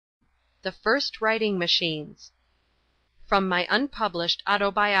The First Writing Machines. From my unpublished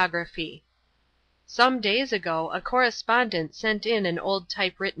autobiography. Some days ago a correspondent sent in an old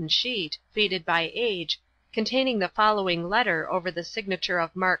typewritten sheet, faded by age, containing the following letter over the signature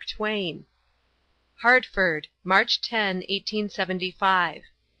of Mark Twain. Hartford, March 10, 1875.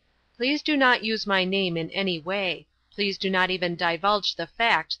 Please do not use my name in any way. Please do not even divulge the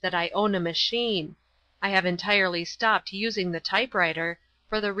fact that I own a machine. I have entirely stopped using the typewriter,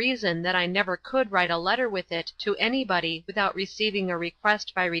 for the reason that I never could write a letter with it to anybody without receiving a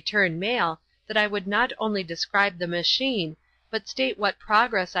request by return mail that I would not only describe the machine, but state what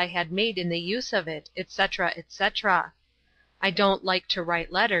progress I had made in the use of it, etc., etc. I don't like to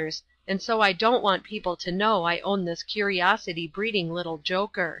write letters, and so I don't want people to know I own this curiosity-breeding little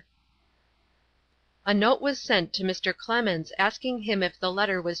joker. A note was sent to Mr. Clemens asking him if the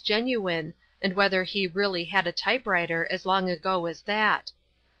letter was genuine, and whether he really had a typewriter as long ago as that.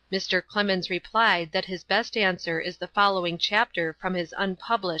 Mr. Clemens replied that his best answer is the following chapter from his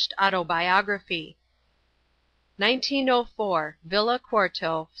unpublished autobiography. 1904, Villa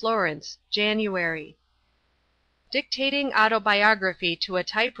Quarto, Florence, January. Dictating autobiography to a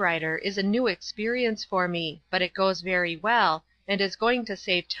typewriter is a new experience for me, but it goes very well, and is going to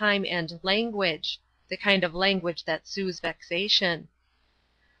save time and language, the kind of language that soothes vexation.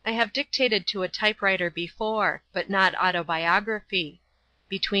 I have dictated to a typewriter before, but not autobiography.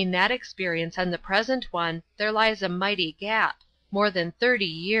 Between that experience and the present one there lies a mighty gap, more than 30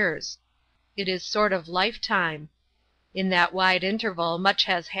 years. It is sort of lifetime. In that wide interval much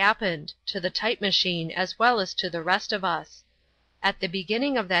has happened, to the type machine as well as to the rest of us. At the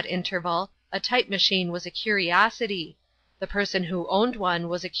beginning of that interval a type machine was a curiosity. The person who owned one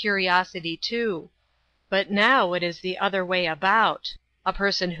was a curiosity too. But now it is the other way about. A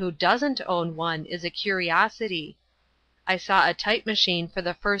person who doesn't own one is a curiosity. I saw a type machine for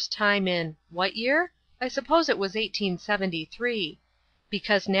the first time in what year? I suppose it was 1873,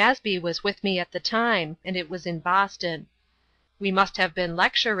 because Nasby was with me at the time, and it was in Boston. We must have been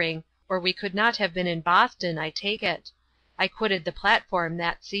lecturing, or we could not have been in Boston, I take it. I quitted the platform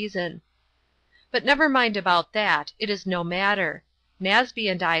that season. But never mind about that, it is no matter. Nasby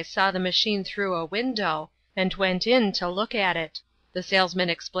and I saw the machine through a window, and went in to look at it. The salesman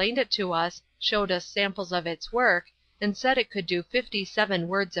explained it to us, showed us samples of its work, and said it could do 57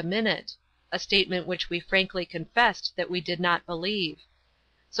 words a minute, a statement which we frankly confessed that we did not believe.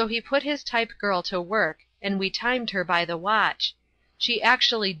 So he put his type girl to work, and we timed her by the watch. She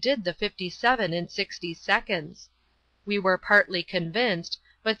actually did the 57 in 60 seconds. We were partly convinced,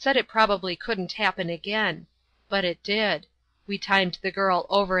 but said it probably couldn't happen again. But it did. We timed the girl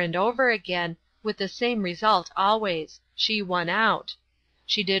over and over again, with the same result always. She won out.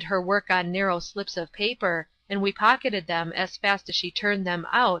 She did her work on narrow slips of paper, and we pocketed them as fast as she turned them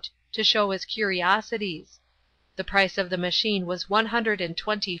out, to show as curiosities. The price of the machine was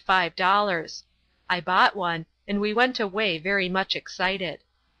 $125. I bought one, and we went away very much excited.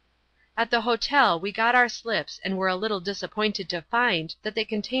 At the hotel we got our slips and were a little disappointed to find that they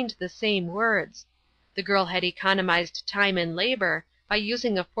contained the same words. The girl had economized time and labor by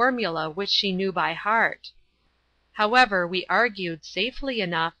using a formula which she knew by heart. However, we argued, safely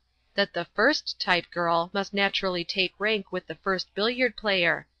enough, that the first type girl must naturally take rank with the first billiard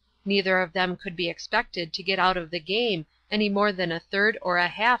player. Neither of them could be expected to get out of the game any more than a third or a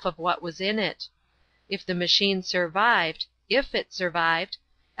half of what was in it. If the machine survived, if it survived,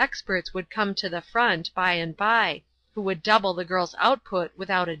 experts would come to the front by and by, who would double the girl's output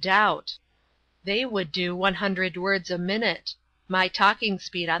without a doubt. They would do 100 words a minute, my talking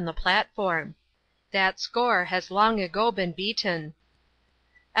speed on the platform. That score has long ago been beaten.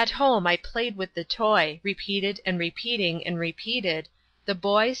 At home I played with the toy, repeated and repeating and repeated, "The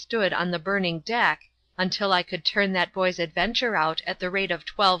boy stood on the burning deck," until I could turn that boy's adventure out at the rate of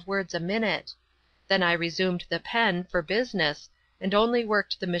 12 words a minute. Then I resumed the pen, for business, and only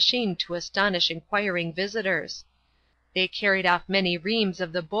worked the machine to astonish inquiring visitors. They carried off many reams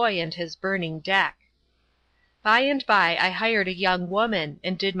of the boy and his burning deck. By and by I hired a young woman,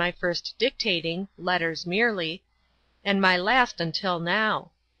 and did my first dictating, letters merely, and my last until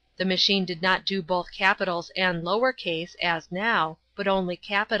now. The machine did not do both capitals and lower case, as now, but only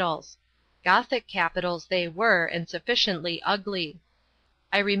capitals. Gothic capitals they were, and sufficiently ugly.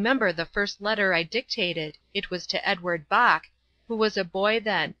 I remember the first letter I dictated. It was to Edward Bach, who was a boy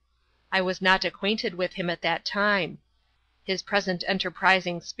then. I was not acquainted with him at that time. His present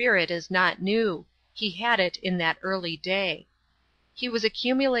enterprising spirit is not new. He had it in that early day. He was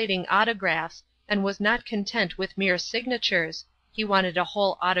accumulating autographs, and was not content with mere signatures. He wanted a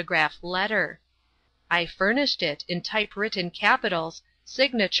whole autograph letter. I furnished it, in typewritten capitals,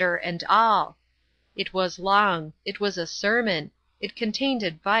 signature and all. It was long. It was a sermon. It contained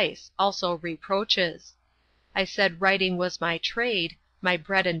advice, also reproaches. I said writing was my trade, my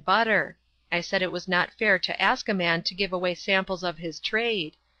bread and butter. I said it was not fair to ask a man to give away samples of his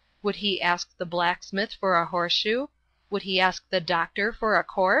trade. Would he ask the blacksmith for a horseshoe? Would he ask the doctor for a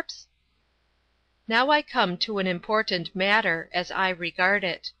corpse? Now I come to an important matter, as I regard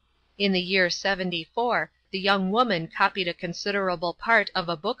it. In the year '74, the young woman copied a considerable part of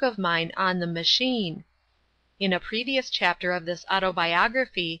a book of mine on the machine. In a previous chapter of this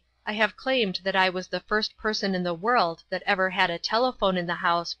autobiography, I have claimed that I was the first person in the world that ever had a telephone in the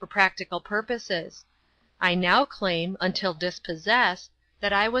house for practical purposes. I now claim, until dispossess,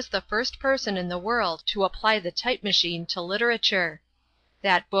 that I was the first person in the world to apply the type machine to literature.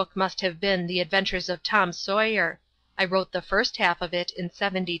 That book must have been The Adventures of Tom Sawyer. I wrote the first half of it in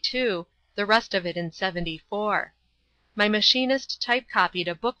 '72, the rest of it in '74. My machinist type copied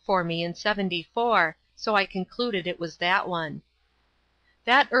a book for me in '74, so I concluded it was that one.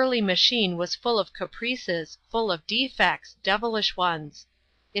 That early machine was full of caprices, full of defects, devilish ones.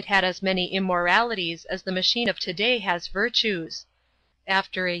 It had as many immoralities as the machine of today has virtues.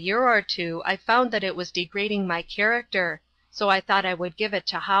 After a year or two I found that it was degrading my character, so I thought I would give it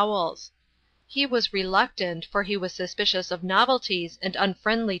to Howells. He was reluctant, for he was suspicious of novelties and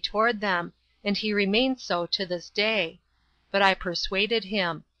unfriendly toward them, and he remains so to this day. But I persuaded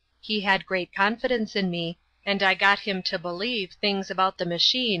him. He had great confidence in me, and I got him to believe things about the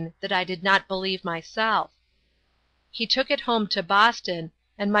machine that I did not believe myself. He took it home to Boston,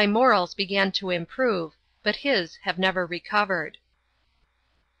 and my morals began to improve, but his have never recovered.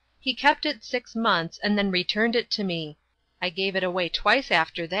 He kept it 6 months and then returned it to me. I gave it away twice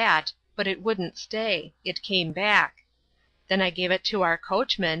after that, but it wouldn't stay. It came back. Then I gave it to our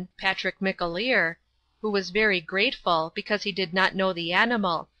coachman, Patrick McAleer, who was very grateful because he did not know the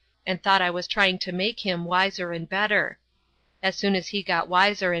animal, and thought I was trying to make him wiser and better. As soon as he got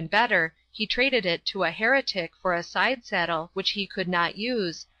wiser and better, he traded it to a heretic for a side saddle which he could not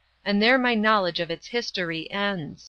use, and there my knowledge of its history ends.